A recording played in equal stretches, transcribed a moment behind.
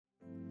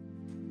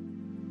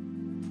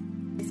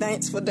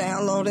Thanks for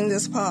downloading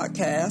this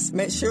podcast.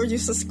 Make sure you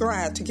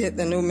subscribe to get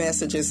the new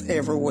messages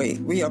every week.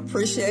 We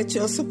appreciate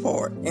your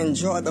support.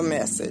 Enjoy the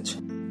message.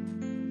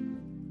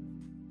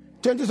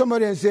 Turn to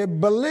somebody and say,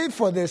 believe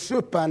for the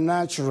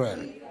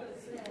supernatural.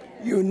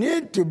 You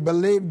need to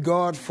believe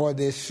God for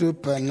the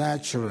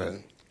supernatural.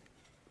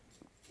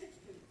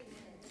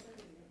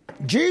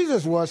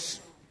 Jesus was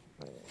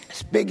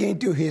speaking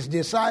to his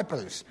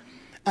disciples,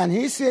 and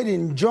he said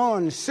in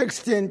John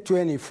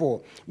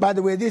 16:24. By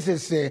the way, this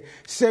is the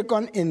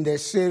second in the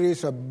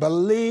series of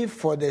Believe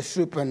for the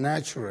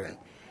Supernatural.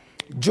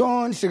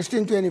 John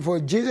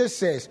 16:24, Jesus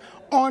says,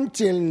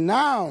 until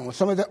now,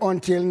 some of the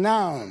until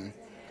now,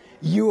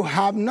 you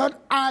have not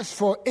asked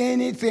for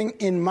anything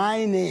in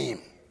my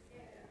name.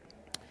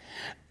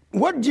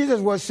 What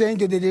Jesus was saying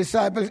to the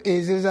disciples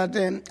is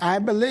that I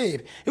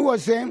believe. He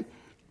was saying,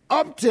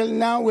 up till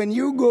now, when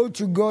you go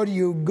to God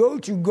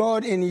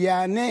in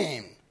your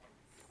name,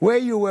 where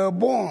you were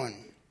born,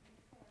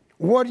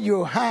 what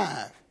you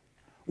have,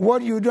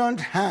 what you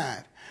don't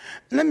have.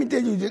 Let me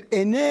tell you that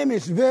a name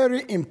is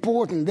very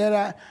important. There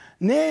are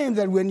names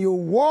that when you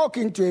walk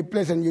into a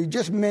place and you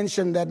just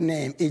mention that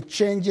name, it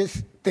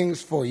changes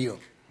things for you.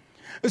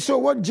 So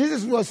what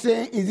Jesus was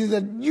saying is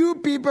that you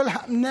people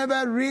have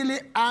never really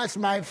asked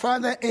my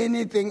Father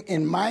anything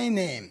in my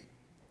name.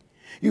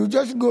 You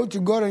just go to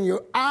God and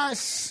you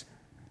ask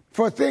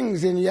for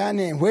things in your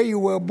name, where you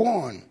were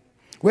born,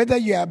 whether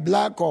you are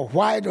black or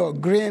white or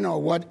green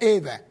or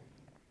whatever.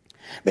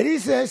 But he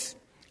says,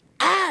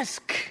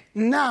 ask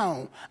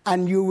now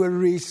and you will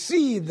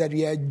receive that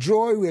your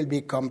joy will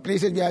be complete. He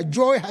said, your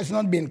joy has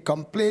not been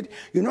complete.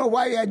 You know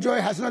why your joy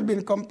has not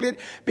been complete?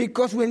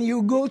 Because when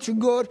you go to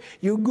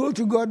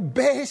God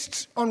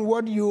based on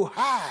what you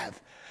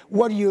have,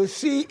 what you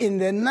see in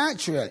the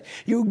natural.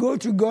 You go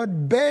to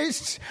God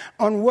based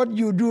on what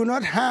you do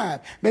not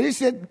have. But he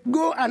said,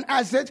 go and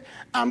ask it.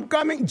 I'm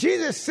coming.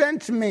 Jesus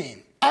sent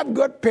me. I've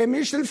got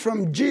permission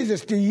from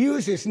Jesus to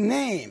use his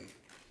name.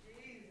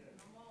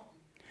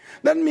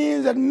 That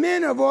means that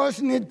many of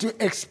us need to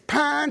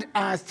expand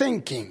our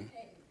thinking.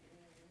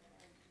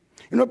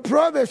 You know,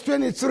 Proverbs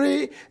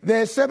 23,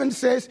 verse 7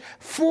 says,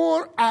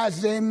 for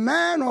as a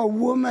man or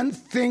woman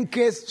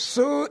thinketh,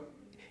 so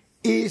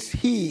is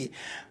he.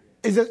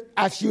 Is that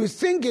as you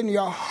think in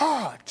your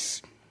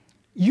hearts,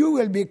 you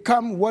will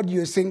become what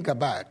you think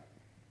about.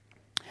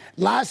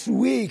 Last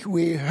week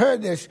we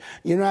heard this,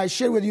 I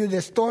shared with you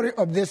the story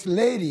of this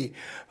lady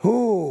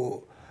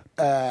who,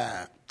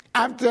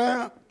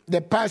 after the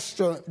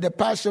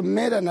pastor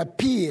made an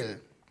appeal,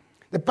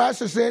 the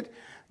pastor said,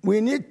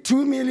 we need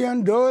 $2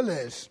 million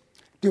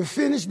to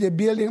finish the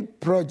building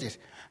project.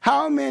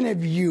 How many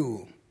of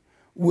you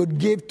would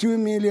give $2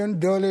 million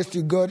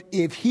to God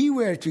if he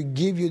were to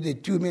give you the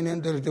 $2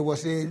 million? There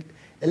was a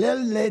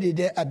little lady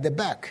there at the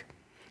back,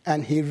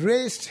 and he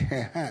raised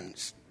her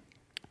hands.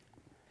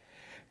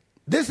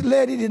 This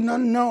lady did not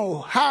know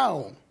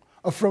how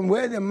or from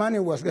where the money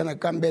was going to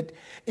come, but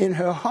in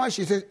her heart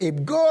she said,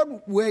 if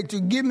God were to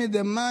give me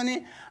the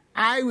money,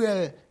 I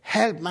will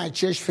help my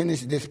church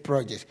finish this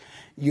project.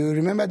 You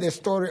remember the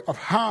story of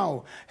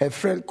how her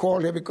friend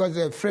called her because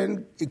her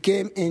friend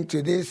came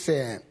into this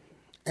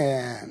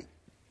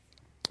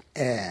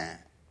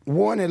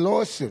won a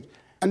lawsuit.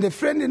 And the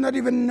friend did not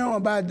even know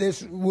about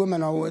this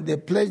woman or the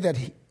pledge that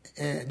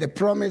the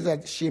promise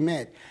that she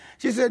made.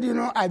 She said,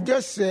 I've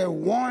just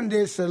won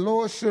this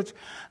lawsuit,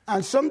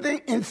 and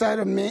something inside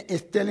of me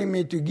is telling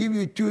me to give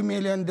you $2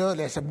 million.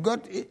 I've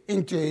got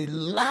into a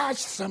large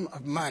sum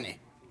of money.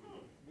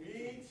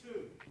 Me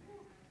too.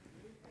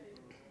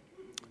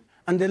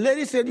 And the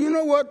lady said, you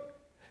know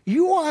what?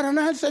 You are an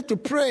answer to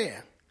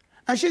prayer.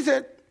 And she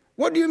said,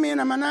 what do you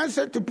mean I'm an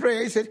answer to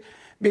prayer? He said,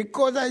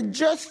 because I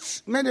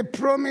just made a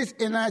promise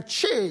in our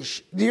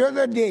church the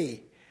other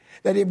day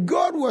that if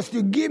God was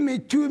to give me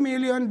 $2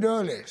 million,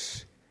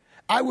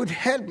 I would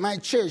help my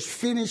church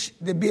finish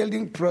the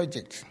building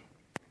project.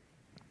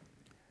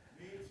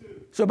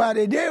 So about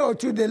a day or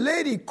two, the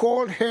lady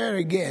called her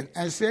again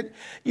and said,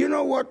 you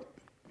know what?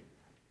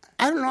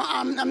 I don't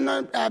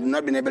know, I've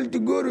not been able to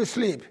go to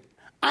sleep.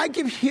 I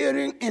keep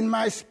hearing in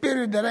my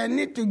spirit that I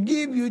need to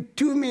give you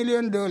 $2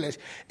 million.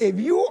 If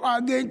you are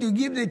going to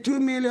give the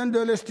 $2 million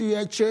to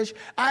your church,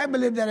 I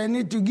believe that I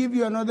need to give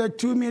you another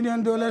 $2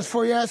 million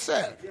for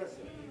yourself. Yes,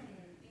 sir.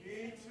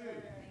 Me too.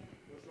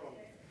 What's wrong?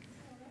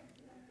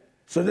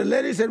 So the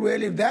lady said,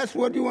 well, if that's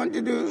what you want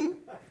to do,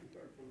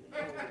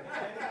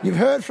 you've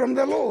heard from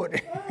the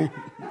Lord.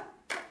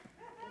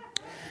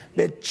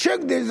 But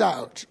check this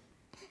out.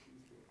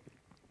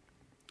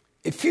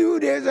 A few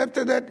days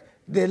after that,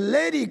 the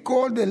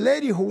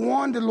lady who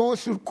won the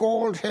lawsuit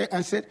called her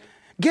and said,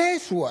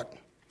 guess what?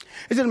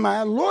 He said,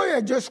 my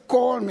lawyer just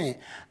called me,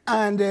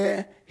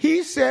 and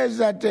he says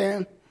that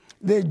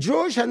the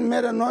judge had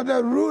made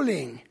another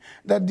ruling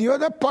that the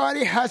other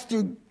party has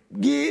to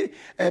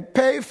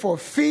pay for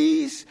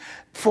fees,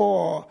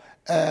 for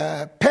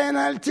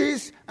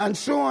penalties, and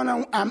so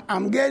on.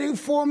 I'm getting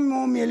 $4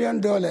 more million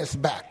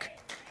back.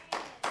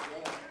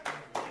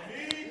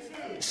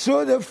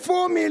 So the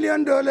 $4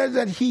 million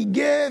that he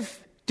gave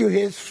to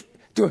his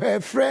to her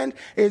friend,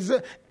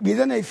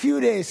 within a few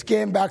days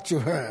came back to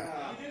her.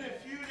 Within a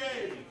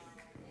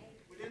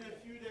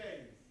few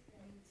days.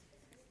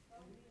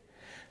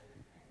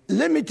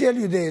 Let me tell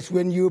you this,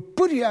 when you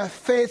put your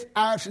faith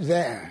out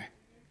there,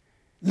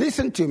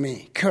 listen to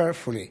me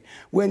carefully.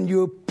 When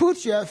you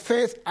put your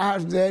faith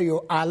out there,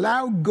 you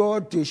allow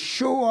God to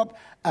show up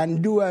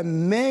and do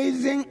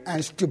amazing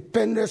and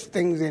stupendous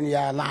things in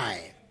your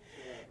life.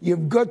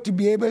 You've got to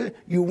be able,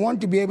 you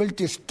want to be able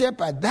to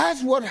step out.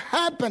 That's what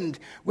happened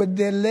with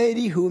the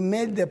lady who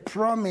made the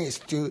promise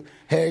to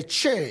her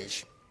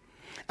church.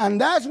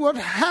 And that's what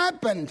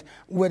happened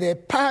with a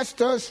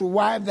pastor's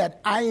wife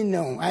that I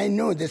know. I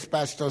know this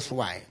pastor's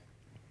wife.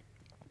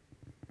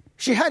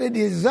 She had a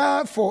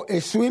desire for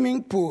a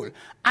swimming pool.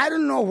 I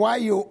don't know why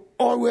you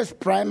always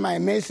prime my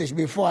message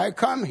before I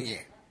come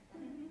here.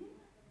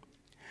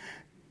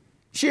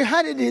 She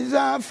had a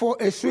desire for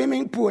a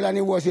swimming pool, and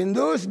it was in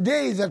those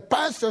days that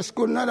pastors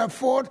could not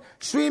afford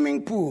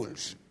swimming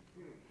pools.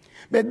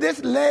 But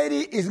this lady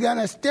is going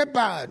to step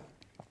out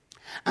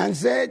and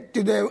say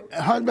to the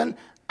husband,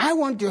 I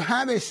want to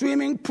have a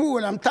swimming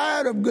pool. I'm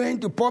tired of going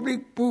to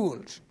public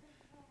pools.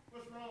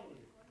 What's wrong with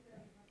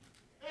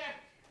it?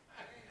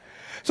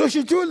 So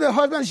she told the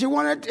husband she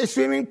wanted a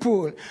swimming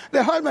pool.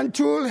 The husband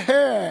told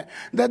her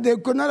that they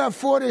could not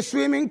afford a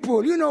swimming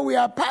pool. You know, we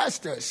are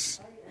pastors.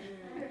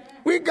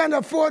 We can't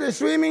afford a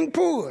swimming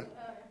pool.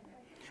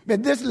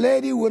 But this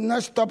lady would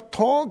not stop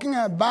talking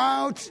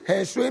about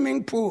her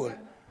swimming pool.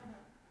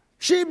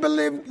 She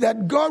believed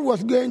that God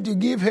was going to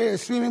give her a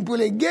swimming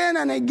pool again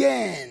and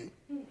again.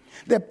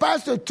 The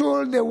pastor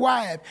told the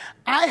wife,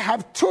 I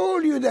have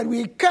told you that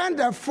we can't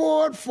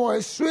afford for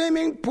a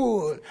swimming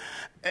pool.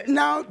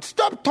 Now,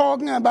 stop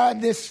talking about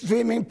this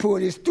swimming pool.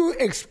 It's too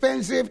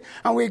expensive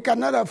and we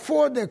cannot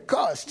afford the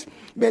cost.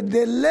 But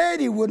the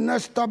lady would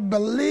not stop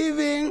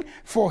believing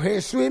for her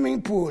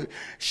swimming pool.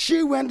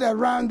 She went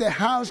around the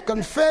house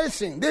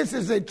confessing. This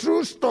is a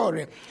true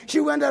story. She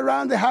went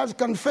around the house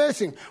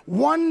confessing,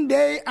 one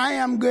day I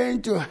am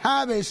going to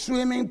have a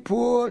swimming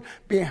pool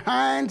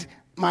behind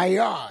my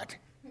yard.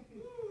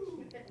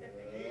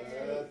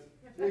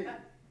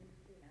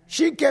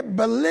 She kept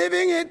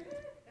believing it,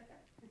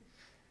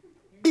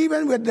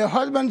 even with the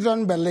husband's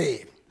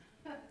unbelief.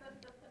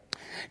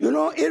 You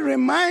know, it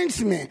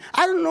reminds me,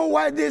 I don't know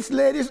why these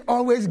ladies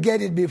always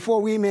get it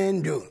before we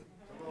men do.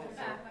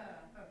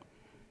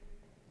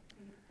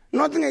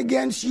 Nothing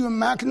against you,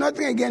 Mark,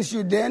 nothing against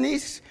you,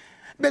 Dennis.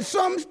 But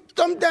sometimes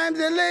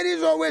the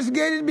ladies always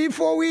get it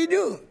before we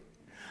do.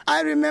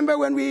 I remember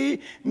when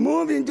we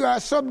moved into our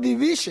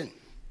subdivision,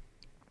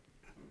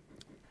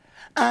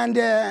 and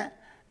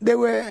there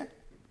were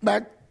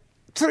about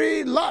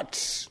 3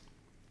 lots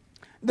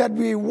that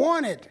we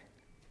wanted.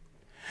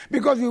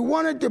 Because we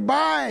wanted to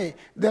buy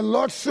the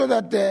lot so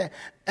that,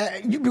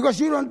 because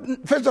you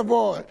don't, first of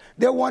all,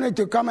 they wanted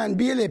to come and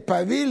build a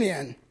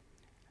pavilion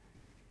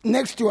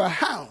next to a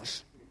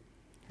house.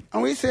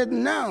 And we said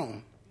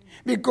no,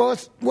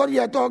 because what you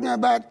are talking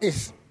about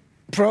is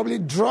probably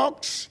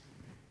drugs,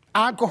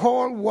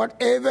 alcohol,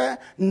 whatever,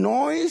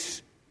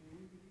 noise.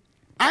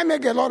 I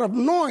make a lot of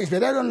noise,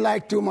 but I don't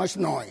like too much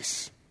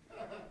noise.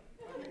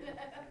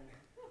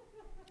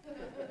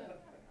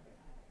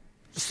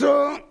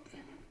 So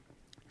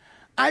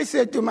I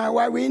said to my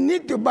wife, we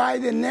need to buy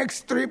the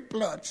next 3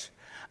 plots.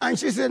 And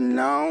she said,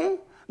 no,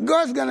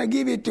 God's going to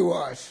give it to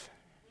us.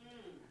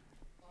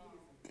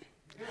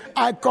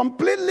 I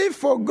completely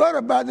forgot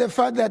about the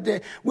fact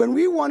that when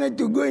we wanted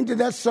to go into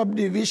that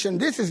subdivision,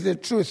 this is the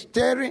truth,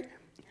 Terry,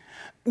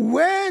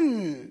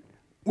 when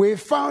we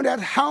found out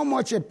how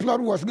much a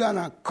plot was going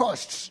to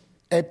cost,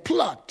 a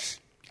plot,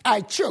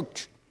 I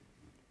choked.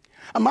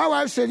 And my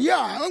wife said,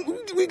 yeah,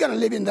 we're going to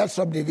live in that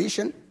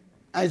subdivision.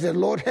 I said,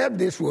 Lord, help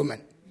this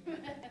woman.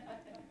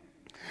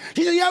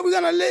 She said, yeah, we're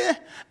going to live.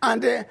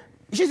 And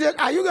she said,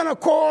 are you going to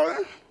call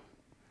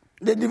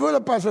the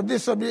developers of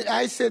this subdivision?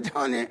 I said,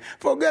 honey,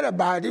 forget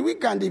about it. We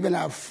can't even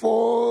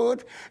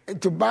afford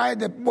to buy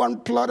the one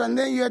plot. And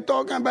then you're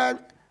talking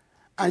about,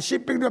 and she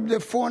picked up the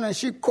phone and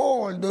she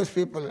called those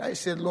people. I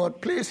said,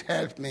 Lord, please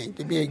help me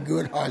to be a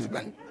good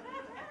husband.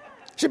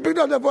 She picked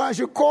up the phone and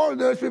she called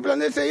those people.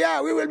 And they said,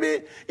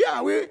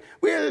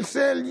 we'll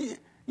sell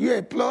you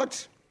a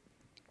plot.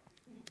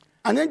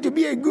 And then to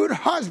be a good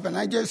husband,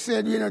 I just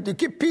said, to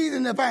keep peace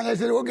in the family, I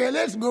said, okay,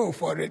 let's go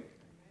for it.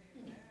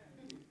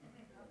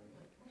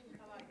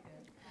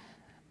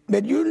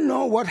 But you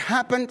know what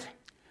happened?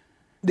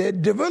 The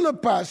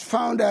developers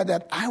found out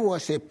that I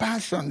was a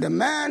pastor. The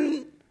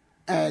man,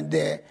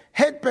 the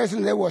head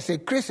person there was a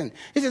Christian.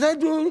 He said, I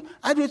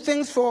do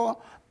things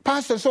for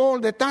pastors all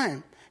the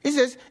time. He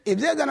says, if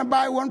they're going to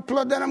buy one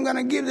plot, then I'm going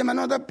to give them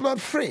another plot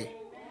free.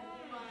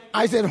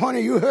 I said,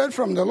 honey, you heard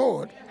from the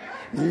Lord.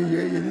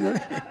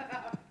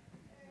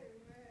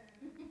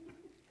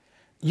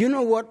 You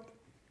know what?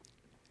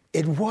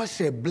 It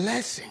was a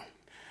blessing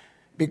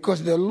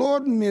because the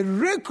Lord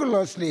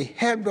miraculously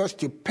helped us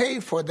to pay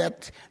for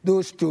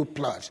those 2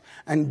 plots.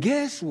 And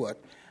guess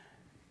what?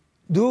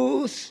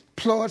 Those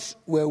plots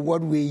were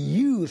what we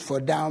used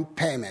for down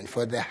payment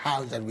for the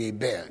house that we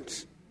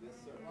built.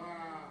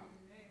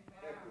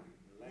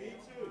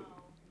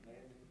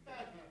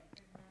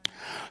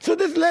 So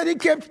this lady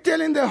kept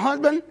telling the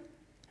husband,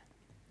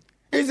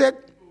 he said,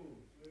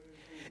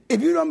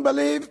 if you don't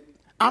believe,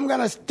 I'm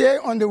going to stay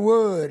on the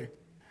word.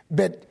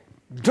 But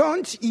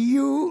don't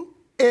you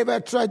ever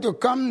try to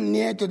come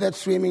near to that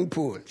swimming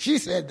pool. She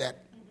said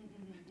that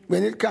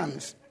when it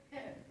comes.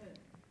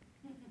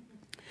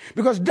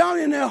 Because down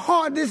in her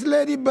heart, this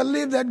lady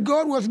believed that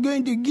God was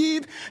going to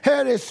give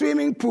her a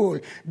swimming pool,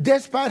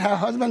 despite her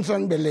husband's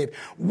unbelief.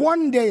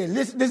 One day,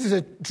 this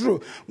is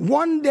true.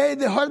 One day,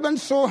 the husband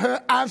saw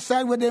her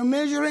outside with a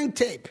measuring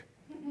tape.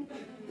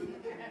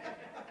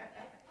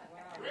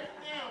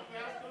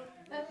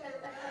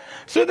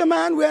 So the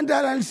man went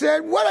out and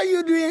said, what are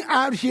you doing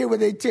out here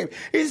with a tape?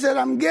 He said,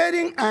 I'm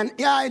getting an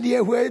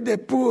idea where the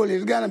pool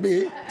is going to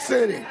be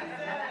sitting.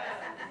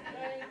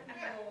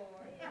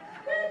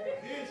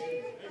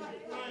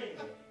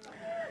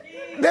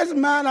 This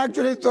man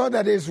actually thought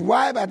that his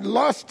wife had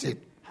lost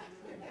it.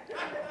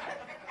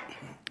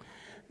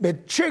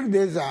 But check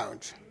this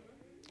out.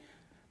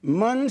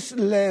 Months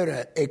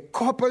later, a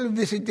couple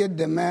visited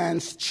the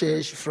man's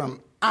church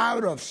from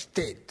out of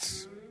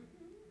state.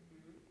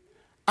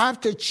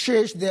 After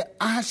church, they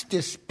asked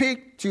to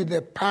speak to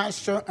the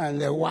pastor and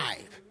the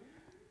wife.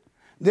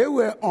 They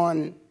were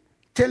on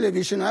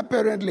television.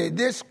 Apparently,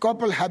 this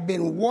couple had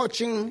been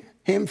watching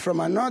him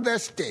from another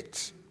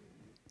state.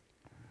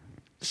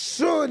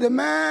 So the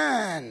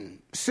man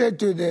said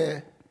to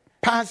the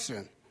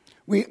pastor,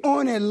 we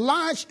own a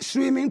large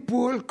swimming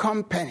pool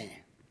company.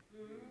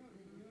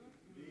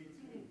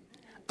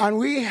 And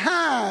we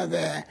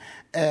have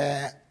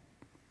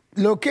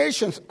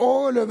locations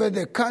all over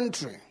the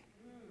country.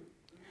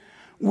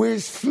 We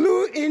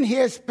flew in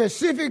here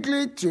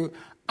specifically to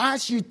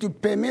ask you to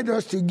permit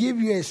us to give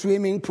you a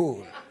swimming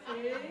pool. I'll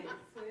give you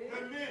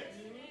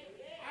permission.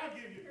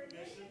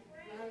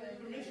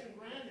 Permission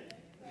granted.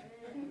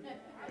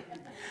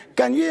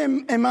 Can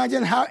you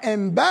imagine how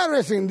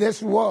embarrassing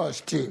this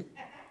was to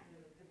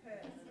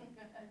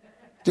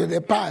the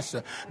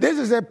pastor? This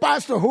is a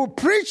pastor who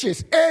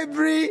preaches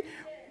every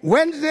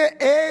Wednesday,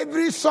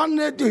 every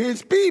Sunday to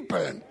his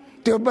people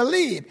to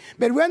believe.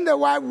 But when the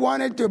wife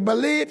wanted to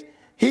believe,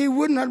 he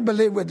would not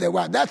believe with the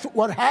wife. That's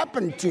what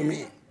happened to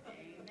me.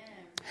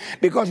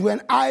 Because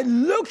when I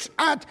looked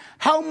at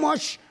how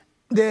much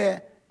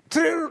the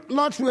 3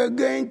 lots were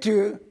going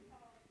to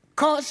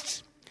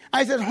cost,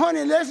 I said,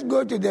 honey, let's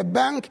go to the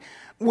bank.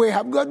 We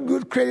have got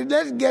good credit.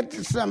 Let's get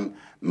some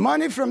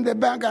money from the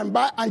bank and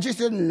buy. And she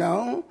said,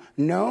 no,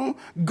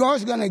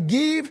 God's going to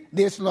give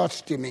these lots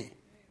to me.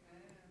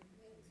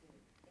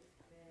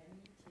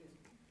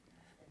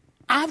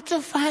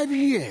 After 5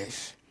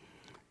 years,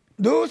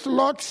 those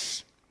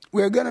lots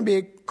were going to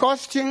be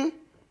costing.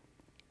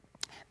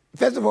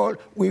 First of all,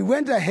 we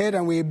went ahead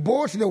and we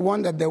bought the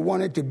one that they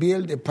wanted to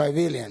build the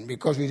pavilion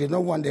because we did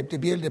not want them to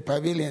build the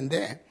pavilion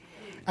there.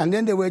 And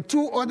then there were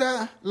 2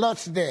 other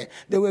lots there.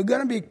 They were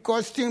going to be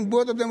costing,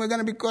 both of them were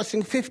going to be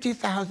costing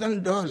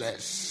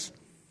 $50,000.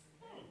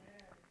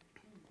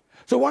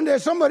 So one day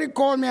somebody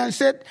called me and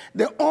said,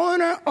 the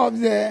owner of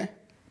the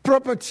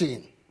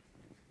property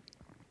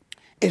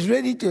is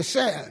ready to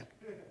sell.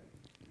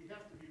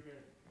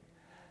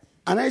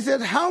 And I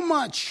said, how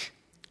much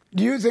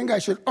do you think I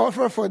should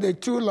offer for the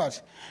 2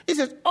 lots? He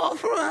said,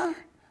 offer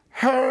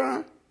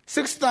her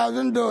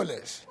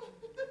 $6,000.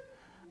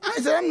 I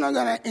said, I'm not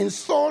going to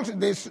insult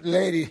this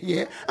lady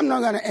here. I'm not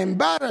going to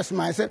embarrass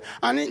myself.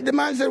 And the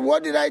man said,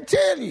 what did I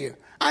tell you?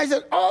 I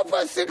said,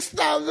 offer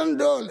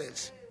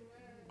 $6,000.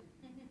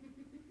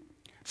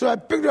 So I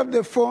picked up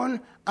the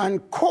phone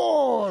and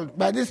called.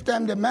 By this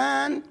time, the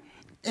man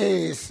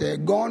is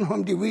gone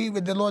home to be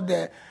with the Lord.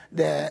 The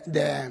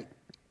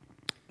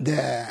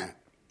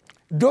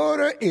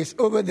daughter is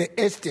over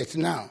the estate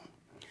now.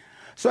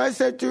 So I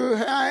said to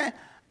her,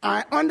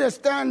 I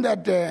understand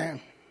that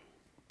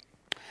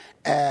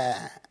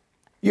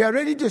you are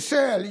ready to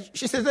sell.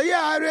 She says,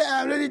 yeah,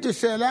 I'm ready to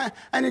sell.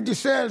 I need to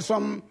sell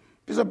some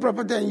piece of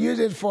property and use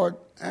it for,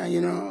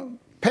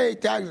 pay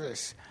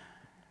taxes.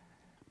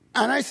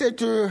 And I said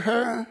to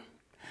her,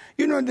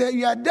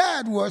 your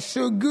dad was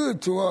so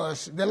good to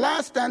us. The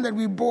last time that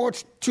we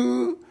bought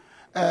 2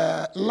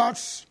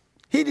 lots,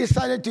 he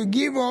decided to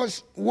give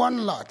us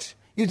 1 lot.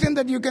 You think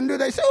that you can do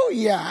that? I said, oh,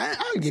 yeah,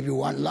 I'll give you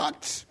 1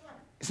 lot.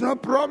 It's no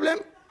problem.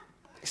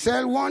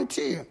 Sell 1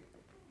 to you.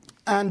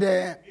 And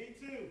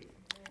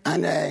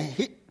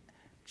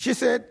she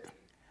said,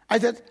 I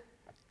said,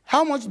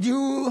 how much do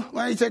you,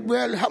 when he said,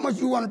 well, how much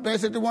do you want to pay? I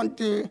said, I want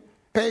to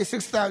pay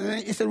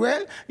 $6,000. He said,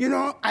 well,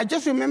 I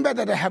just remember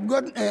that I have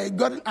got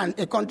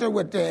a contract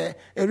with a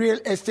real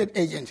estate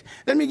agent.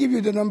 Let me give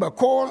you the number.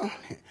 Call.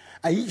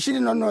 She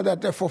did not know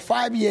that for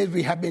 5 years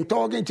we have been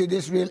talking to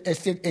this real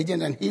estate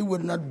agent and he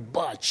would not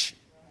budge.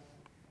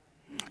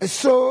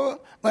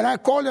 So when I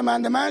called the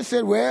man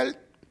said, well,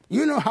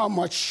 you know how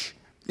much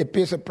the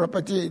piece of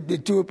property, the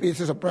 2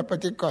 pieces of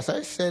property cost?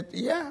 I said,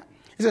 yeah.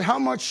 He said, how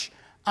much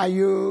are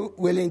you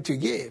willing to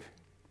give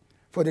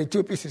for the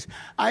 2 pieces?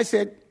 I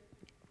said,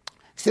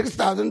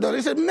 $6,000.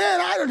 He said, man,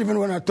 I don't even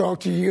want to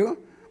talk to you.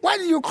 Why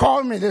did you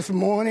call me this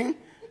morning?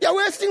 You're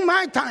wasting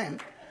my time.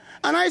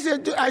 And I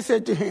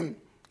said to him,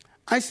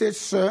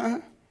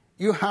 sir,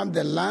 you have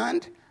the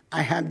land,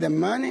 I have the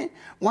money.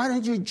 Why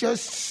don't you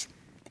just...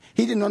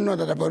 He did not know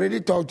that I've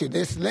already talked to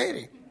this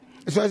lady.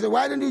 So I said,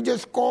 why don't you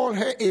just call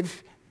her?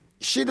 If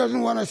she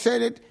doesn't want to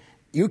sell it,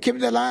 you keep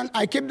the land,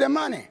 I keep the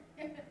money.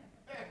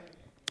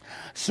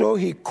 So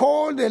he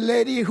called the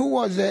lady who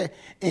was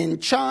in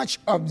charge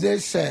of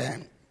this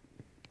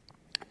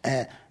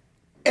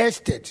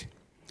estate.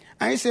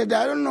 And he said,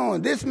 I don't know,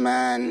 this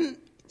man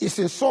is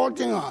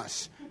insulting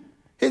us.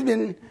 He's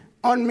been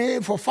on me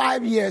for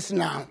 5 years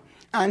now.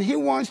 And he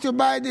wants to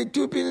buy the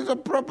 2 pieces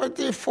of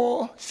property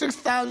for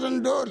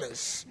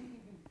 $6,000.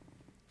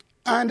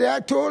 And I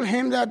told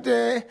him that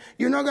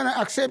you're not going to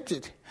accept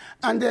it.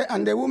 And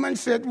the woman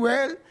said,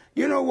 well,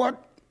 you know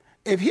what?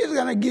 If he's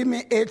going to give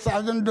me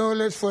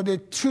 $8,000 for the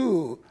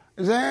 2,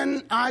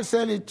 then I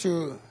sell it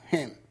to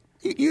him.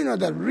 You know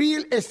that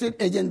real estate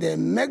agents, they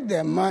make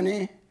their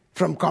money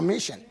from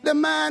commission. The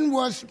man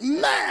was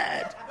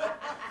mad.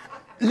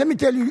 Let me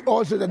tell you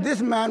also that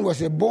this man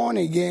was a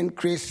born-again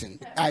Christian.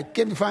 I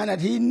came to find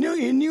out he knew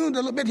a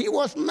little bit. He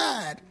was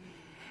mad.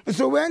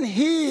 So when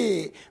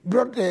he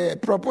brought a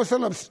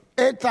proposal of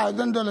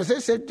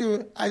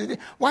 $8,000, I said,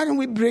 why don't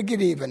we break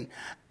it even?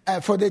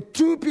 For the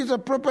 2 pieces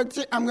of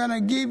property, I'm going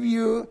to give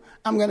you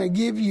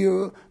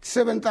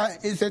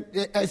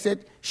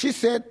 $7,000. She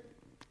said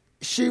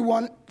she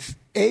wants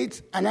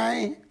 8, and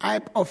I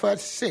offered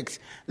 6.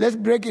 Let's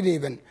break it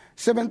even,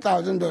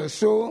 $7,000.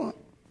 So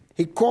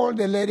he called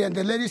the lady, and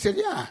the lady said,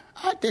 yeah,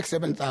 I'll take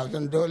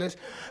 $7,000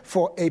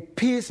 for a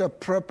piece of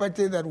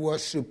property that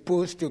was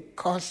supposed to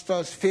cost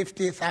us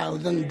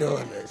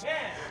 $50,000.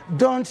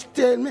 Don't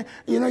tell me.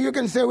 You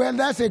can say, well,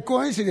 that's a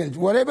coincidence.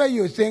 Whatever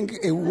you think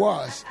it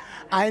was,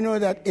 I know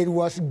that it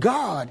was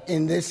God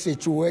in this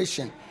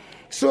situation.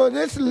 So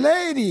this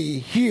lady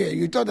here,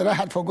 you thought that I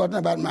had forgotten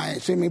about my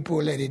swimming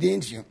pool lady,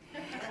 didn't you?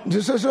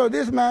 So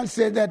this man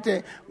said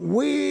that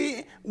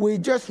we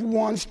just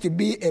want to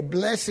be a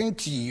blessing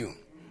to you.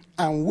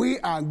 And we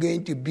are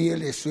going to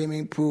build a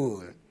swimming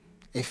pool.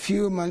 A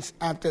few months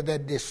after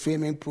that, the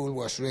swimming pool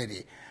was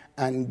ready.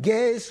 And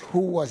guess who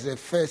was the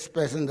first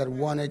person that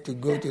wanted to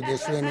go to the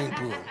swimming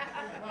pool?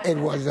 It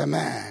was the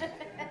man.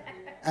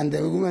 And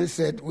the woman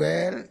said,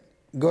 well,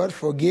 God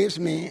forgives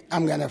me,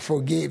 I'm going to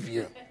forgive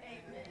you.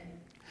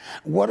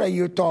 What are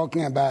you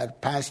talking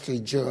about, Pastor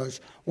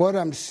George? What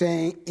I'm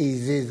saying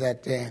is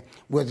that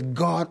with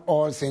God,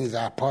 all things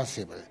are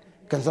possible.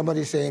 Can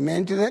somebody say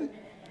amen to that?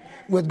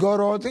 With God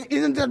all things.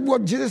 Isn't that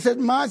what Jesus said?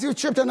 Matthew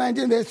chapter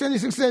 19, verse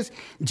 26 says,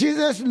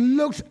 Jesus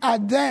looked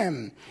at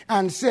them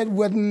and said,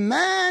 with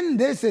man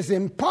this is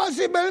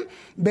impossible,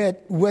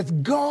 but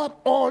with God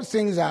all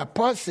things are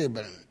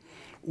possible.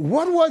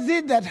 What was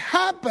it that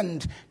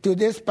happened to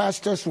this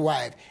pastor's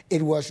wife?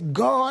 It was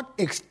God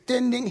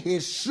extending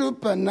his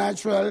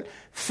supernatural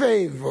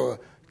favor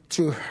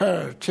to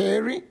her,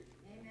 Terry. Amen.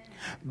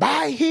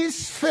 By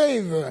his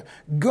favor,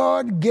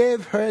 God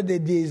gave her the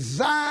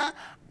desire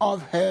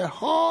of her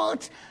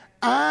heart,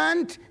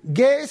 and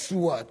guess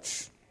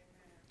what?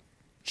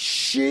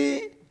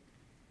 She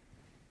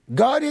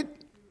got it,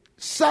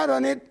 sat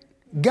on it,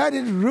 got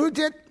it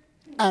rooted,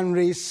 and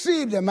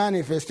received the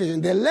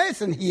manifestation. The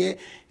lesson here,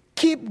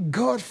 keep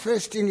God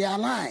first in your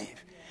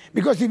life.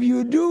 Because if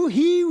you do,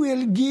 he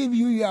will give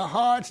you your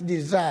heart's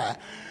desire.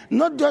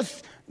 Not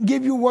just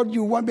give you what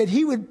you want, but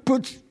he will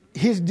put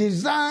his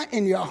desire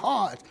in your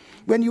heart.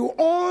 When you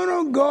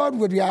honor God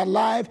with your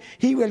life,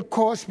 he will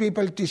cause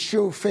people to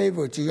show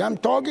favor to you. I'm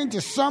talking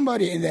to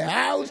somebody in the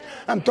house.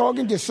 I'm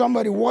talking to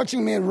somebody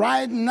watching me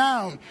right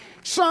now.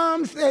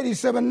 Psalms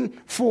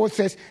 37:4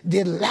 says,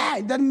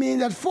 delight. That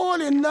means that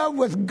fall in love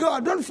with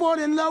God. Don't fall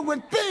in love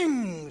with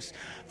things.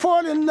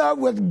 Fall in love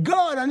with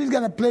God, and he's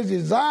going to place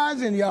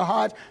desires in your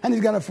heart, and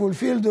he's going to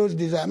fulfill those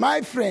desires. My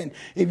friend,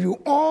 if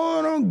you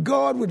honor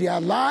God with your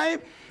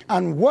life,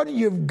 and what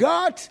you've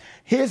got,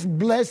 his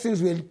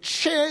blessings will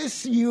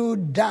chase you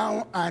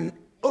down and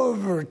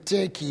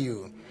overtake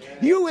you.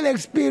 You will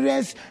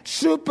experience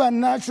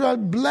supernatural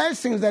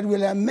blessings that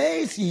will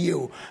amaze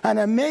you and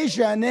amaze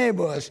your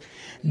neighbors.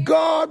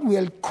 God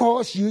will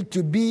cause you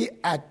to be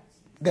at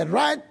the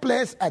right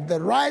place at the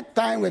right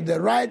time with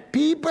the right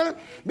people.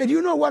 But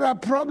you know what our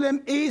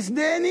problem is,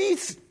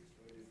 Dennis?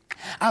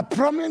 Our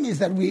problem is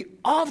that we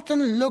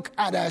often look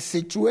at our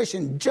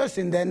situation just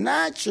in the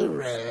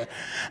natural.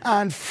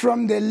 And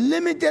from the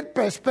limited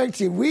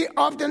perspective, we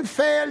often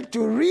fail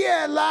to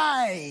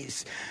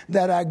realize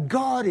that our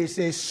God is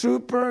a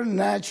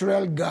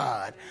supernatural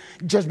God.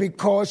 Just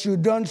because you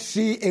don't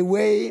see a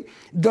way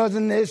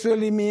doesn't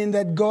necessarily mean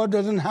that God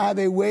doesn't have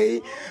a way.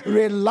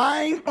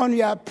 Relying on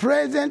your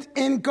present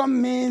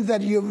income means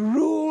that you've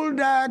ruled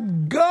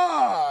out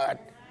God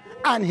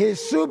and his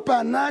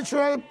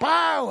supernatural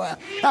power.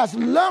 As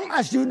long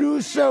as you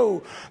do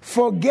so,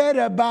 forget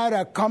about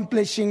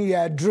accomplishing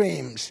your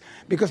dreams.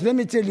 Because let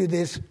me tell you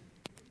this,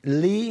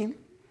 Lee,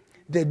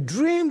 the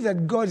dream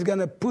that God's going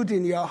to put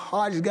in your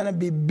heart is going to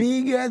be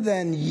bigger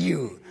than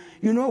you.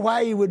 You know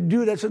why he would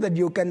do that? So that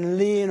you can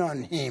lean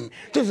on him.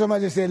 So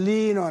somebody say,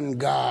 lean on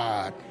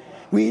God.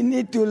 We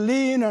need to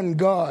lean on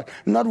God,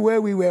 not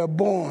where we were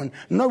born,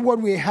 not what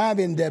we have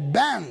in the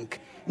bank,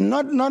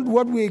 not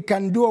what we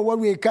can do or what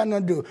we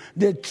cannot do.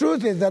 The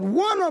truth is that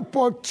one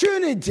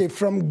opportunity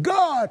from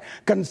God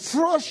can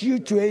thrust you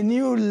to a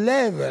new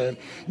level.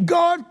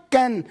 God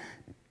can,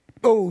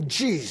 oh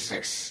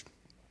Jesus.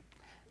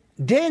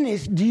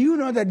 Dennis, do you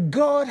know that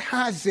God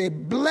has a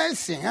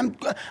blessing?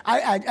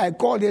 I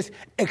call this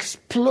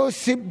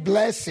explosive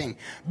blessing.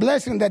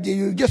 Blessing that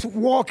you're just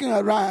walking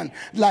around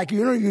like,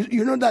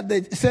 you know that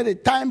they set a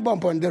time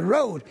bomb on the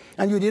road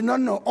and you did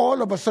not know,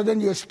 all of a sudden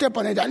you step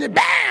on it and it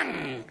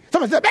bang!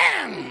 Someone said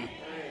bang!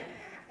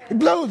 It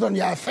blows on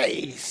your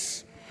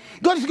face.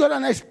 God's got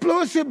an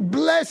explosive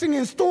blessing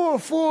in store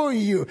for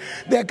you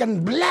that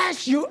can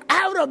blast you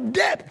out of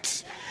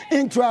depths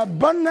into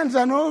abundance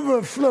and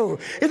overflow.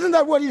 Isn't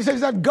that what he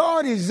says? That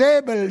God is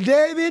able,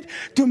 David,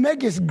 to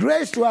make his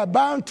grace to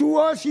abound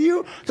towards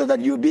you, so that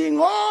you being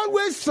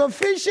always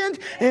sufficient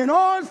in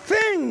all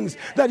things,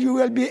 that you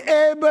will be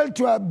able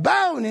to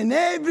abound in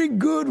every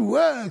good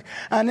work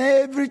and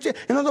every...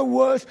 In other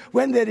words,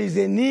 when there is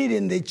a need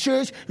in the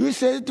church, you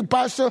say to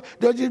pastor,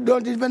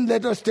 don't even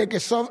let us take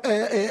let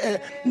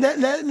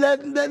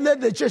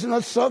the church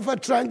not suffer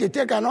trying to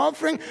take an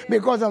offering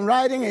because I'm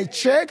writing a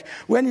check.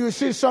 When you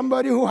see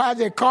somebody who has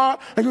a car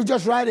and you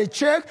just write a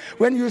check.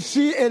 When you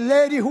see a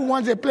lady who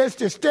wants a place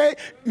to stay,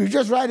 you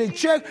just write a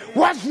check.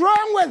 What's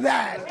wrong with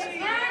that?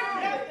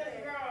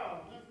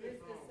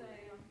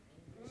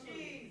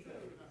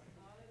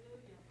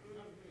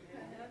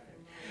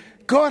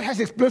 God has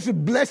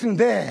explosive blessing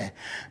there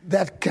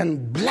that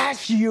can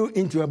blast you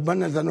into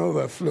abundance and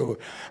overflow.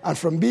 And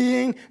from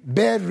being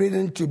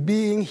bedridden to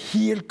being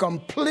healed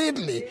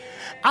completely.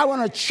 I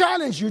want to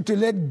challenge you to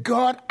let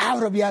God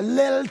out of your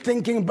little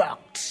thinking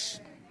box.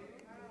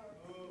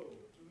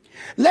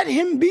 Let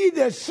him be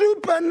the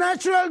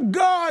supernatural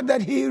God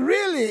that he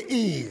really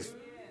is.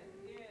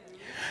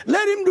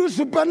 Let him do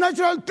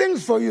supernatural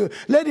things for you.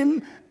 Let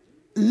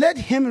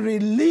him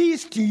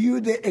release to you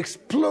the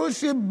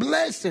explosive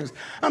blessings.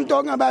 I'm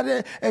talking about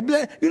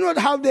you know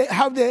how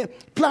they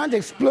plant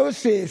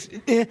explosives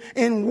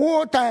in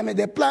wartime.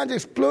 They plant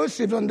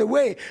explosives on the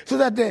way so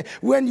that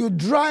when you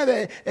drive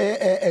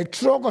a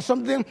truck or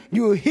something,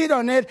 you hit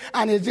on it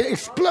and it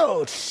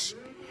explodes.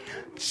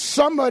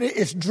 Somebody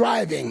is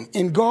driving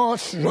in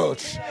God's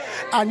roads,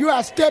 and you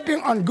are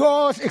stepping on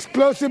God's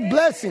explosive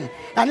blessing,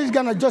 and it's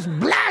going to just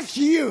blast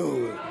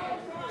you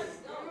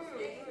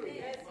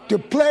to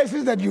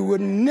places that you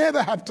would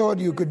never have thought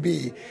you could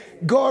be.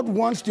 God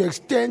wants to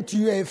extend to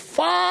you a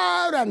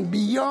far and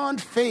beyond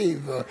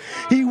favor.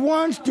 He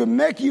wants to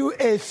make you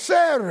a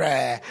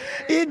Sarah.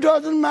 It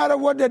doesn't matter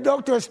what the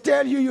doctors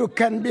tell you, you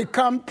can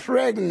become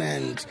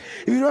pregnant.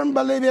 If you don't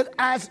believe it,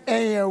 ask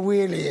A.A.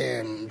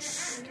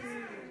 Williams.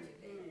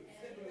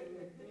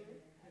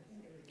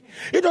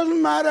 It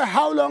doesn't matter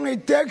how long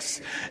it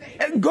takes.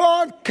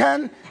 God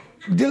can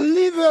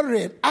deliver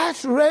it.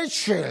 Ask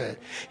Rachel.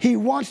 He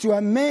wants to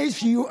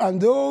amaze you and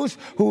those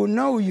who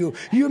know you.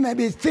 You may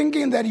be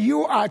thinking that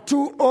you are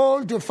too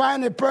old to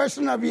find a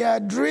person of your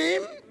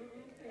dream.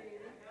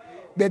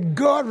 But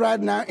God right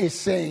now is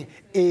saying,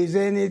 is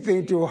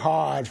anything too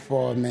hard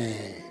for me?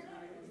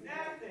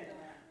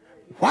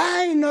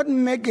 Why not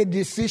make a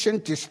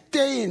decision to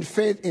stay in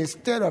faith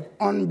instead of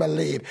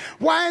unbelief?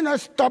 Why not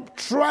stop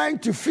trying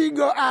to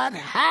figure out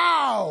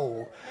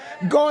how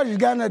God is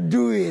going to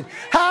do it?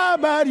 How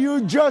about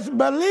you just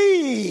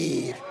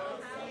believe?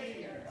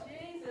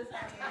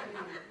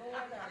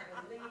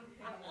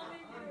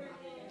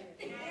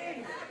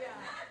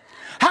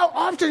 How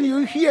often you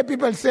hear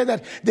people say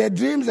that their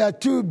dreams are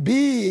too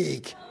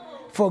big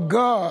for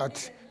God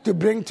to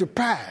bring to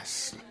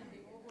pass?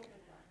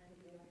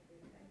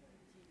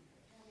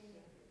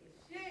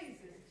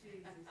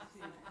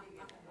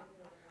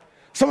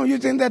 Some of you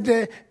think that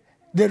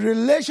the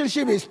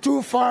relationship is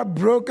too far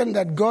broken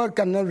that God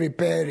cannot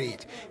repair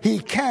it. He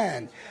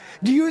can.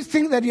 Do you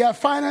think that your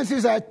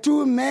finances are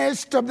too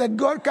messed up that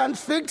God can't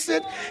fix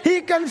it? He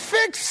can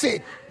fix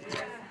it.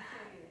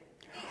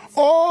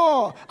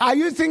 Or are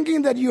you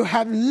thinking that you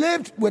have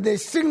lived with a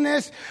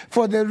sickness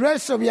for the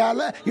rest of your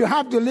life? You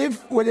have to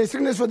live with a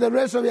sickness for the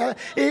rest of your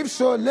life? If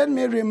so, let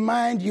me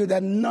remind you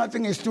that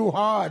nothing is too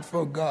hard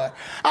for God.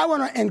 I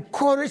want to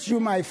encourage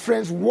you, my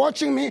friends,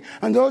 watching me,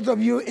 and those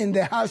of you in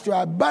the house,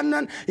 to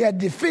abandon your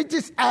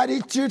defeatist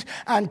attitude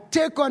and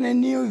take on a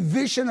new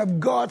vision of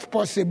God's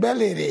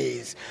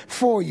possibilities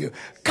for you.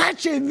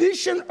 Catch a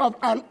vision of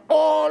an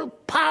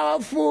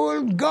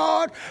all-powerful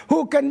God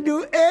who can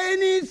do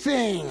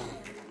anything.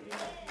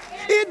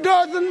 It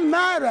doesn't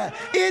matter.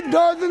 It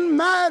doesn't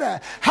matter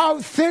how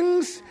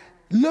things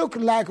look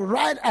like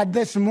right at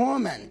this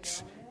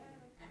moment.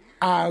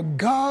 Our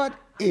God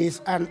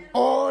is an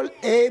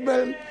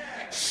all-able,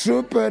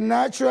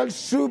 supernatural,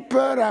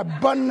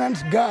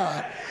 superabundant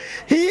God.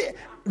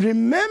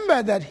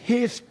 Remember that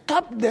he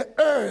stopped the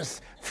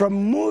earth from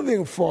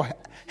moving for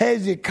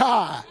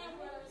Hezekiah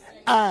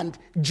and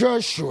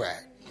Joshua.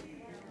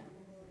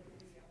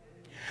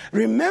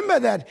 Remember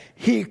that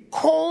he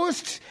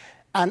caused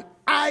an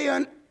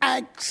iron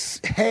axe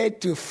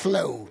head to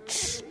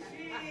float.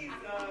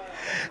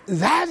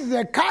 That's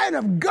the kind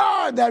of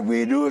God that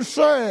we do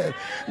serve.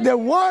 The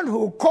one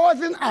who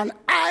causes an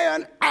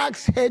iron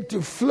axe head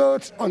to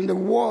float on the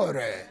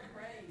water.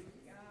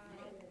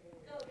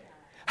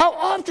 How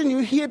often you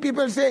hear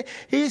people say,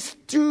 it's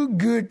too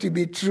good to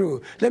be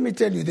true. Let me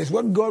tell you this.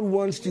 What God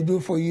wants to do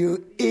for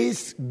you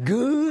is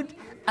good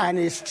and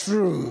is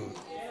true.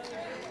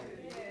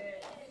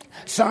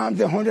 Psalms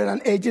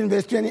 118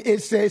 verse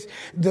 28 says,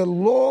 the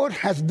Lord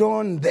has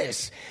done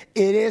this.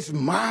 It is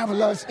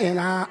marvelous in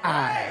our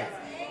eyes.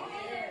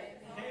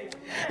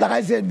 Like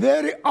I said,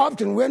 very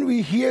often when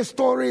we hear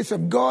stories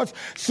of God's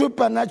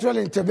supernatural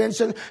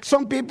intervention,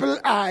 some people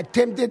are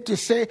tempted to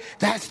say,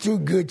 that's too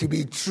good to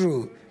be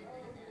true.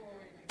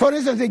 For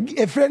instance,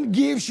 a friend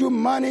gives you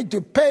money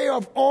to pay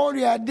off all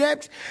your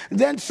debts,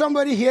 then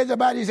somebody hears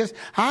about it and says,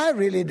 I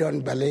really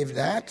don't believe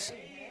that.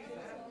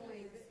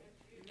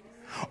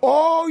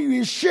 Or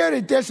we share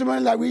a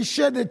testimony like we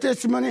shared the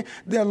testimony.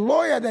 The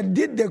lawyer that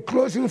did the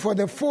closing for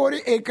the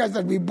 40 acres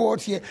that we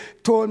bought here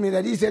told me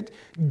that he said,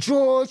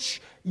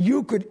 George,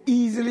 you could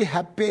easily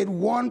have paid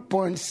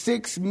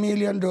 $1.6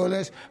 million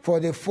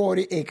for the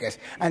 40 acres.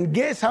 And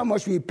guess how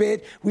much we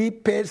paid? We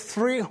paid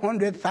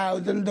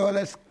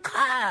 $300,000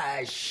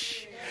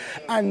 cash.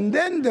 And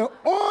then the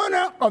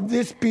owner of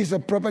this piece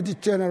of property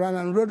turned around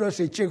and wrote us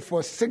a check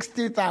for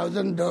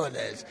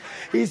 $60,000.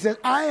 He said,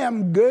 I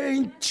am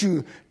going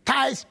to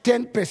tithe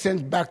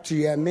 10% back to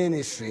your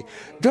ministry.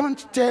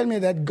 Don't tell me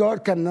that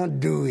God cannot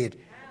do it.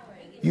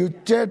 You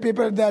tell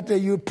people that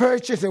you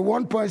purchase a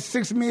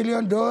 $1.6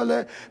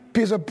 million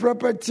piece of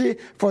property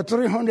for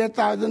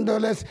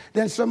 $300,000,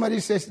 then somebody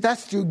says,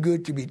 that's too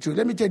good to be true.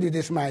 Let me tell you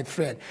this, my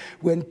friend.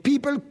 When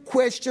people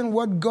question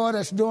what God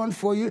has done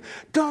for you,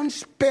 don't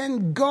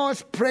spend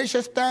God's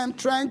precious time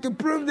trying to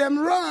prove them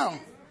wrong.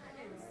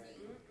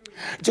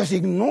 Just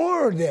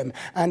ignore them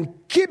and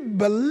keep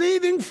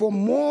believing for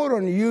more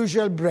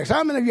unusual breaks.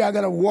 How many of you are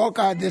going to walk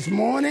out this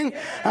morning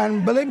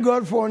and believe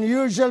God for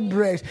unusual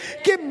breaks?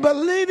 Keep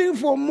believing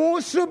for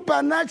more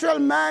supernatural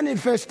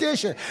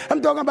manifestation.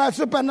 I'm talking about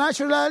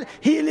supernatural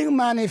healing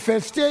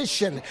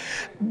manifestation.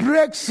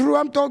 Breakthrough.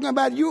 I'm talking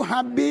about you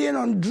have been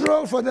on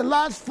drugs for the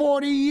last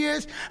 40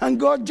 years and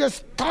God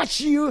just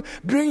touch you,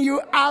 bring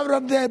you out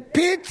of the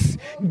pits,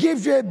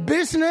 gives you a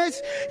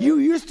business. You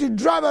used to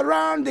drive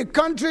around the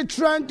country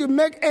trying to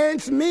make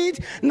ends meet.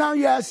 Now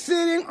you are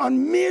sitting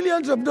on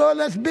millions of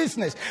dollars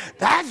business.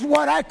 That's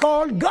what I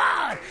call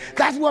God.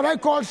 That's what I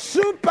call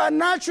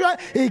supernatural.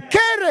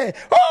 Ikere.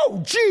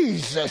 Oh,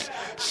 Jesus.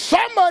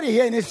 Somebody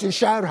here needs to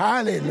shout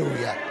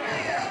hallelujah.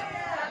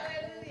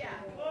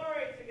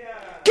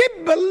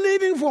 Keep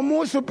believing for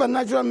more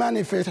supernatural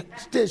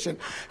manifestation.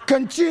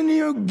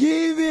 Continue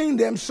giving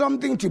them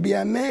something to be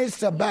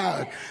amazed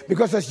about.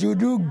 Because as you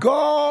do,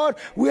 God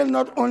will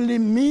not only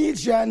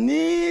meet your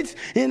needs,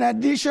 in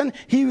addition,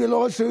 He will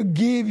also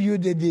give you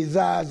the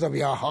desires of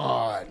your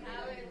heart.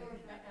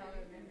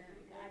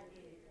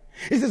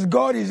 It says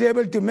God is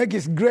able to make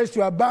His grace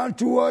to abound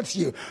towards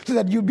you, so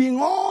that you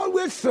being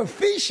always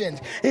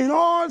sufficient in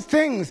all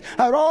things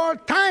at all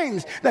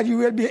times, that you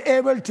will be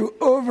able to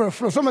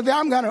overflow. Somebody say,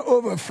 I'm going to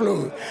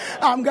overflow.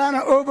 I'm going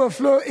to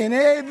overflow in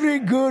every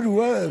good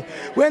work.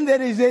 When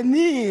there is a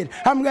need,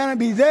 I'm going to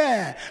be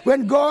there.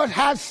 When God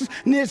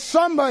needs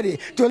somebody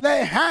to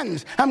lay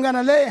hands, I'm going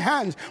to lay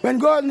hands. When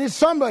God needs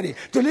somebody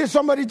to lead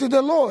somebody to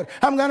the Lord,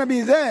 I'm going to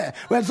be there.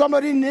 When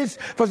somebody needs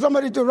for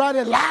somebody to write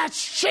a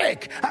large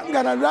check, I'm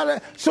going to write it.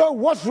 So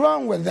what's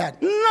wrong with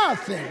that?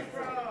 Nothing.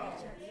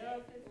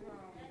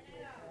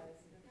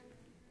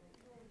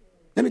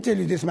 Let me tell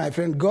you this, my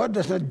friend. God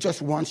does not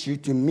just want you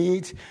to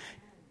meet.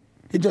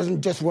 He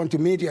doesn't just want to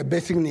meet your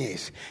basic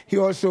needs. He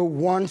also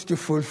wants to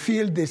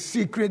fulfill the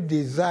secret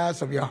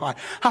desires of your heart.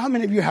 How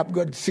many of you have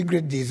got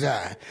secret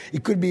desire?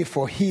 It could be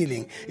for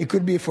healing. It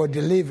could be for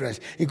deliverance.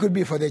 It could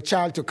be for the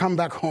child to come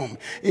back home.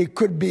 It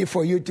could be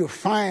for you to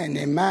find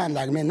a man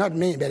like me. Not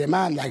me, but a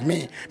man like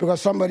me. Because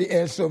somebody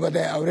else over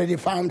there already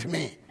found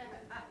me.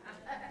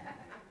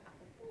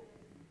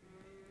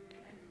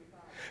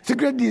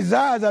 Secret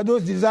desires are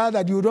those desires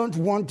that you don't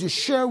want to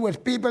share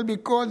with people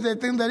because they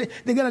think that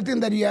they're going to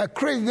think that you are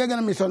crazy. They're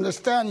going to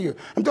misunderstand you.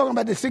 I'm talking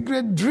about the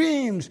secret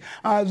dreams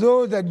are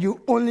those that you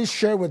only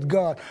share with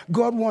God.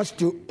 God wants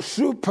to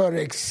super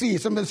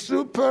exceed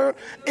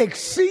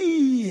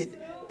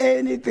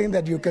anything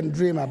that you can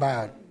dream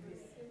about.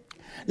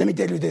 Let me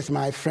tell you this,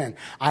 my friend.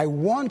 I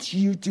want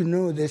you to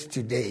know this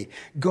today.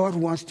 God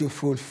wants to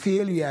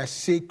fulfill your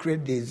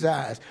secret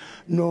desires,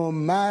 no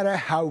matter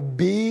how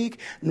big,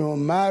 no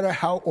matter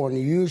how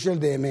unusual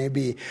they may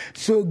be.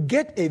 So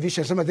get a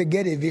vision. Somebody say,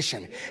 get a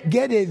vision.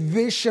 Get a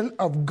vision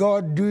of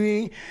God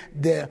doing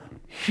the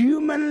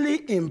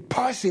humanly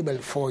impossible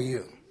for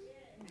you.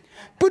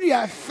 Put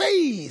your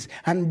faith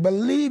and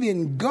believe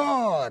in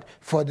God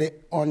for the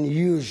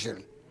unusual.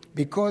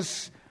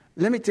 Because,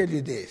 let me tell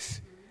you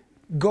this.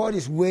 God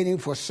is waiting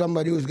for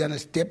somebody who's going to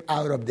step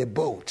out of the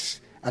boat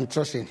and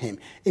trust in him.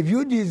 If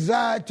you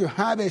desire to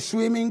have a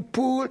swimming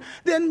pool,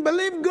 then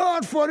believe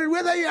God for it,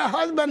 whether your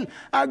husband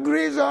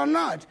agrees or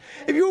not.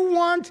 If you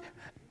want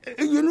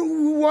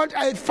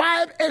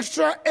 5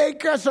 extra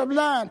acres of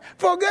land,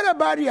 forget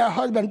about your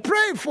husband.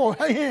 Pray for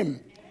him.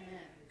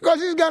 Because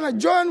he's going to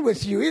join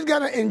with you. He's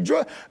going to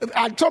enjoy.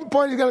 At some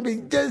point, he's going to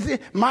be, this is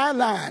my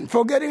land,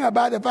 forgetting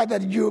about the fact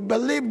that you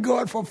believe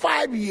God for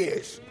 5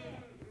 years.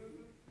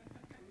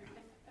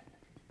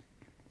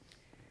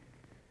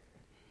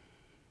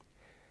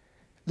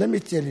 Let me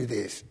tell you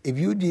this. If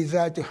you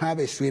desire to have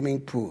a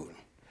swimming pool,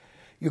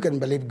 you can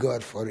believe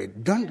God for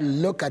it. Don't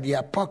look at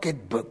your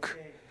pocketbook.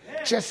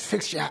 Just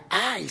fix your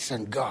eyes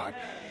on God.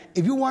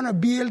 If you want to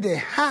build a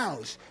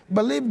house,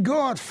 believe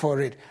God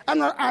for it. I'm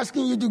not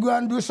asking you to go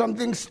and do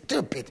something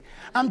stupid.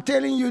 I'm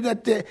telling you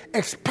that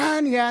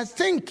expand your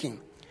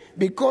thinking.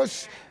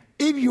 Because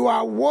if you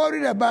are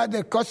worried about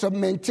the cost of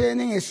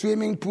maintaining a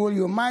swimming pool,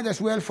 you might as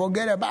well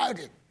forget about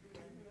it.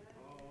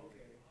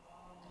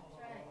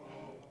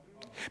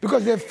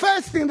 Because the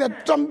first thing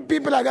that some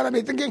people are going to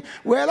be thinking,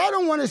 well, I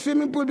don't want a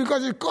swimming pool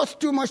because it costs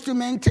too much to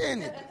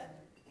maintain it.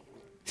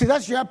 See,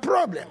 that's your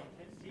problem.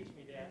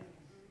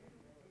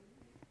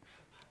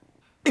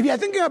 If you're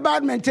thinking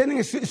about maintaining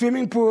a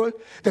swimming pool,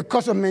 the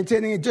cost of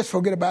maintaining it, just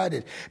forget about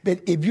it. But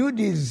if you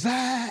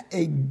desire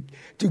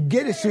to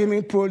get a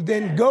swimming pool,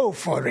 then go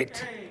for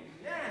it.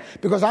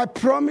 Because I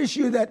promise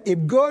you that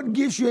if God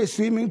gives you a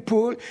swimming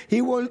pool,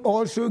 he will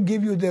also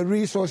give you the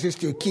resources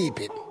to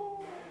keep it.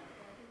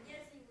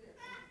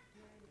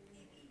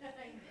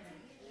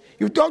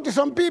 You talk to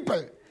some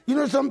people. You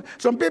know, some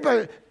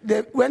people,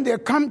 when they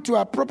come to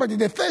a property,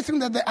 the first thing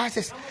that they ask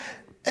is,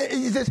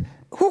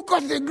 who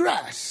cuts the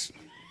grass?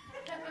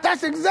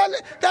 That's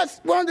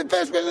one of the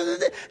first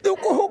questions.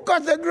 Who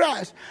cuts the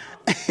grass?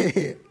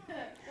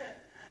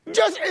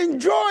 Just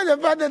enjoy the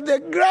fact that the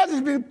grass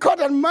has been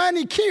cut and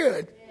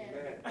manicured.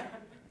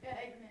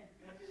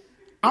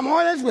 I'm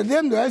honest with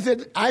them, though.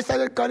 I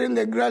started cutting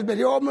the grass, but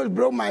it almost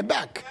broke my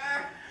back.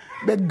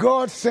 But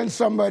God sent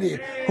somebody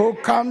who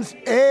comes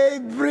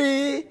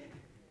every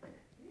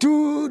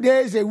 2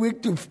 days a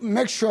week to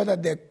make sure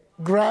that the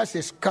grass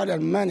is cut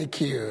and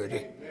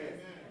manicured.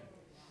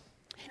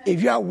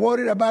 If you are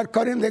worried about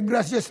cutting the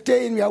grass, just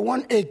stay in your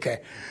 1 acre.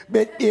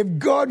 But if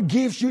God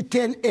gives you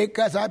 10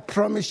 acres, I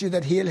promise you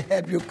that he'll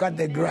help you cut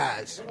the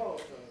grass.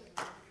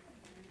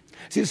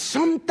 See,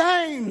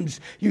 sometimes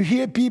you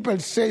hear people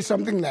say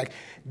something like,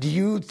 do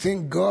you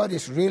think God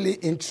is really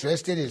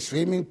interested in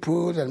swimming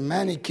pools and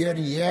manicured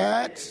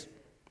yards?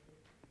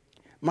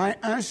 My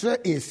answer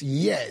is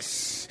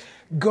yes.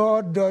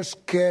 God does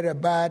care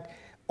about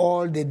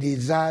all the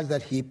desires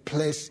that he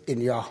placed in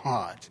your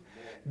heart.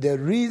 The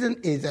reason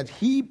is that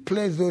he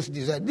placed those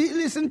desires.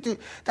 Listen to,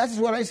 that's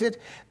what I said.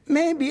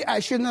 Maybe I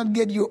should not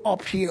get you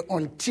up here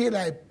until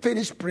I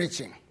finish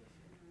preaching.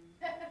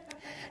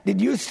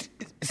 Did you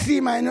see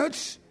my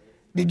notes?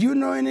 Did you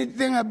know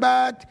anything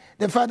about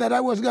the fact that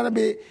I was going to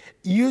be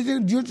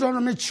using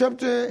Deuteronomy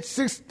chapter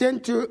 6,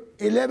 10 to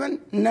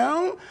 11?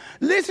 No?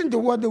 Listen to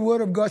what the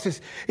Word of God says.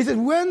 It says,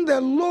 when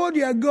the Lord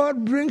your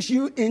God brings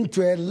you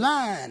into a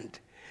land,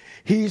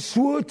 he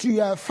swore to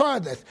your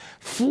fathers,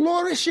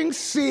 flourishing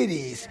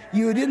cities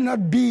you did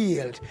not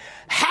build,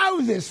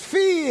 houses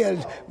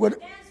filled with...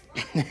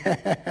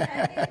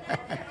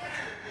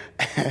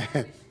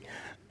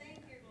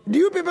 Do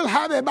you people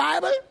have a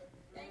Bible?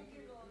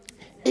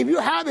 If you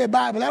have a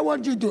Bible, I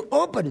want you to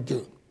open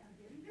to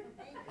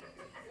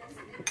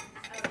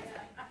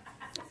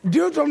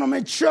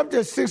Deuteronomy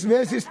chapter 6,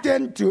 verses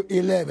 10 to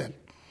 11.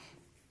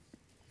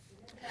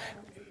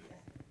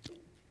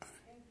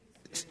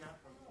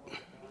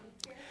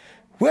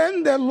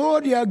 When the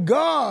Lord your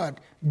God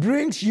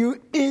brings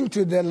you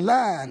into the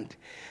land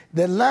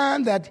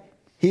that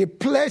he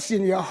placed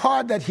in your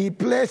heart, that he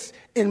placed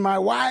in my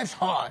wife's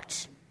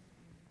heart,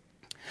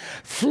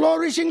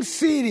 flourishing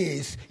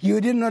cities you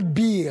did not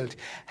build,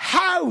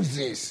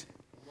 houses.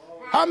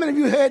 How many of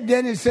you heard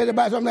Dennis say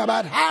about something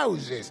about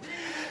houses?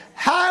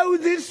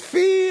 Houses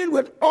filled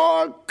with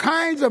all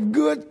kinds of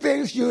good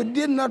things you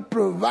did not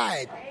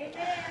provide.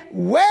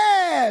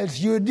 Wells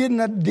you did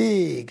not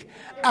dig,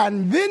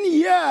 and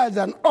vineyards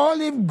and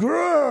olive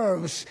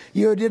groves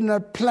you did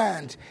not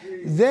plant.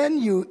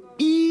 Then you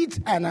eat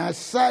and are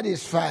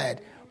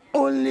satisfied.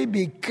 Only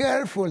be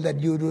careful that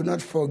you do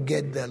not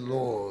forget the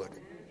Lord.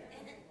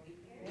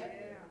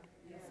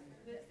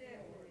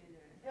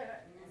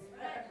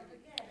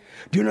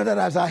 Do you know that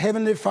as our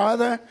Heavenly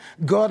Father,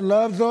 God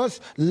loves us,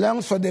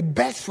 longs for the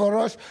best for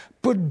us,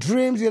 put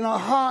dreams in our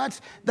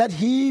hearts that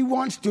he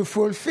wants to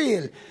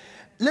fulfill?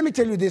 Let me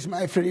tell you this,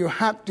 my friend, you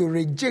have to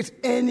reject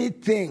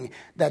anything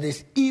that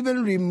is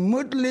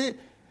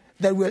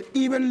that will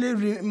even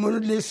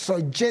remotely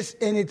suggest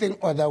anything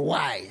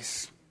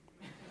otherwise.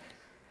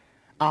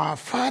 Our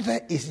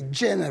Father is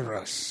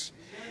generous.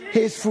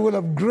 He's full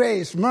of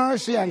grace,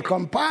 mercy, and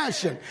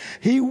compassion.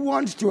 He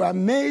wants to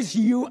amaze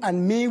you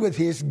and me with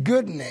his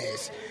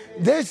goodness.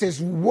 This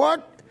is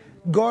what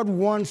God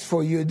wants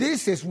for you.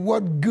 This is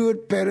what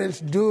good parents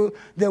do.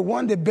 They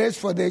want the best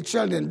for their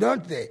children,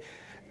 don't they?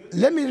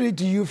 Let me read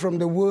to you from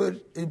the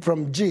word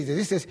from Jesus.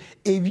 It says,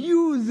 if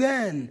you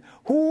then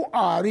who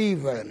are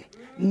evil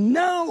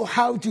know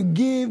how to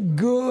give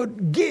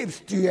good gifts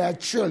to your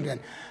children,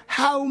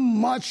 how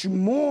much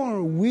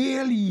more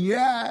will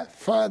your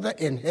Father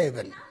in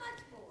heaven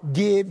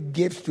give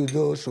gifts to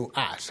those who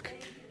ask?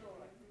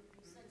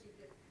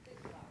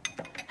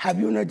 Have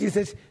you noticed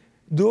this?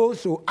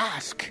 Those who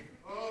ask.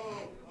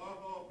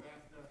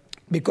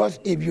 Because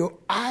if you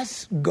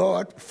ask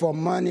God for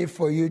money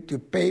for you to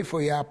pay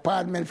for your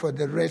apartment for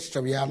the rest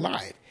of your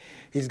life,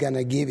 He's going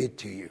to give it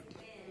to you.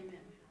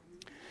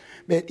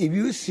 But if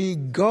you see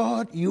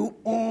God, you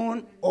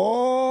own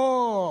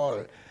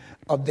all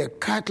of the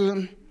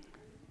cattle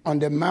on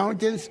the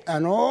mountains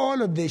and all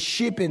of the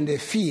sheep in the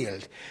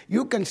field.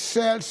 You can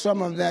sell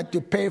some of that to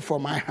pay for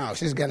my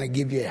house. He's going to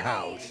give you a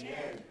house.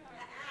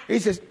 He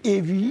says,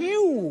 if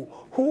you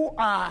who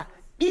are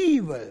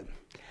evil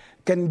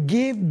can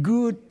give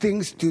good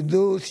things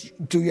to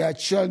your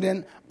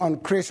children on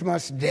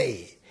Christmas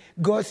Day,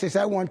 God says,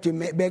 I want to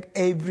make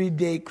every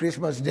day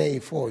Christmas Day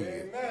for you.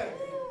 Amen.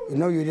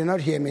 No, you did not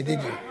hear me,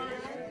 did you?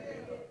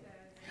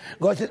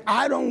 God said,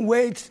 I don't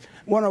want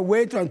to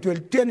wait until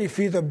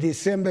 25th of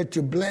December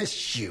to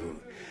bless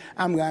you.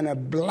 I'm going to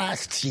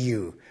blast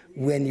you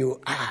when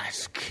you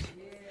ask.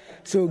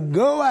 So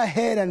go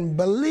ahead and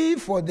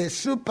believe for the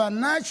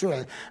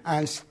supernatural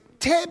and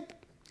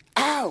step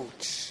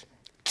out,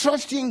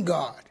 trusting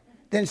God.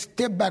 Then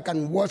step back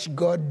and watch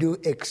God do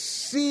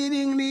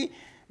exceedingly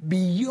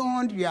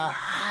beyond your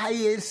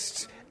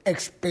highest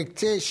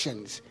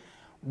expectations.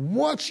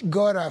 Watch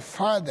God our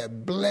Father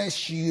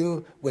bless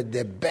you with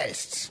the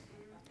best.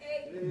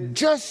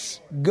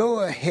 Just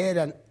go ahead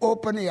and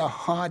open your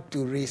heart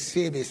to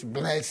receive His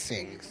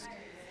blessings.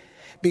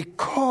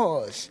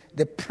 Because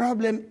the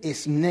problem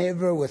is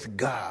never with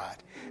God.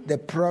 The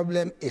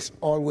problem is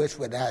always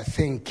with our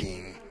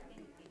thinking.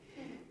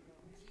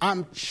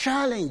 I'm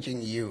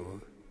challenging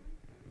you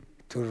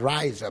to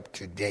rise up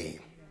today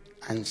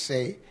and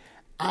say,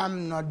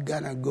 I'm not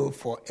going to go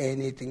for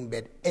anything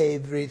but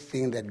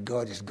everything that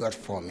God has got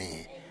for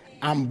me.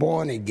 I'm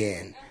born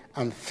again.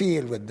 I'm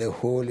filled with the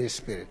Holy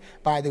Spirit.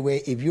 By the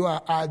way, if you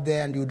are out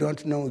there and you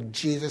don't know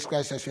Jesus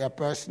Christ as your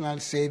personal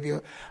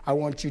Savior, I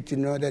want you to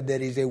know that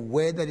there is a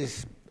way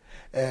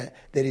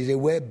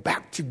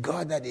back to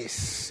God that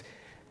is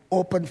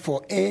open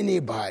for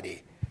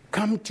anybody.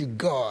 Come to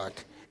God.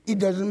 It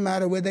doesn't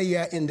matter whether you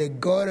are in the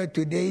gutter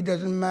today. It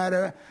doesn't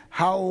matter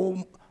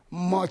how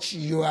much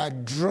you are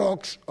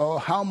drunk or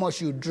how much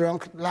you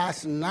drank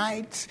last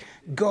night.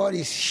 God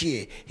is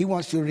here. He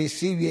wants to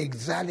receive you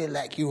exactly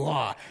like you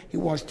are. He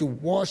wants to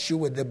wash you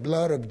with the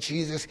blood of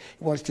Jesus.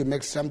 He wants to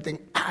make something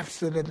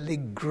absolutely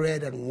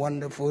great and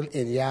wonderful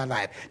in your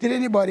life. Did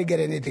anybody get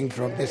anything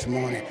from this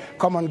morning?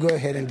 Come on, go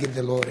ahead and give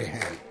the Lord a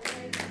hand.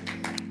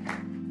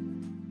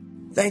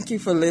 Thank you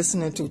for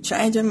listening to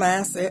Changing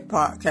Mindset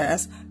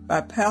Podcast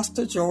by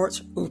Pastor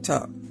George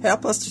Utuck.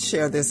 Help us to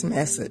share this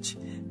message.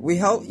 We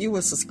hope you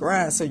will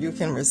subscribe so you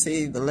can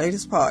receive the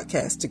latest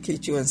podcast to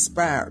keep you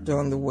inspired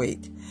during the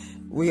week.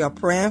 We are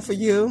praying for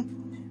you.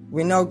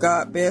 We know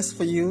God's best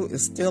for you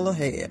is still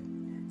ahead.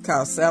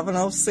 Call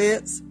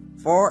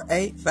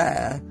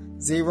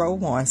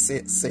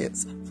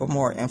 706-485-0166 for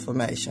more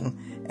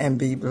information and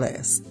be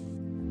blessed.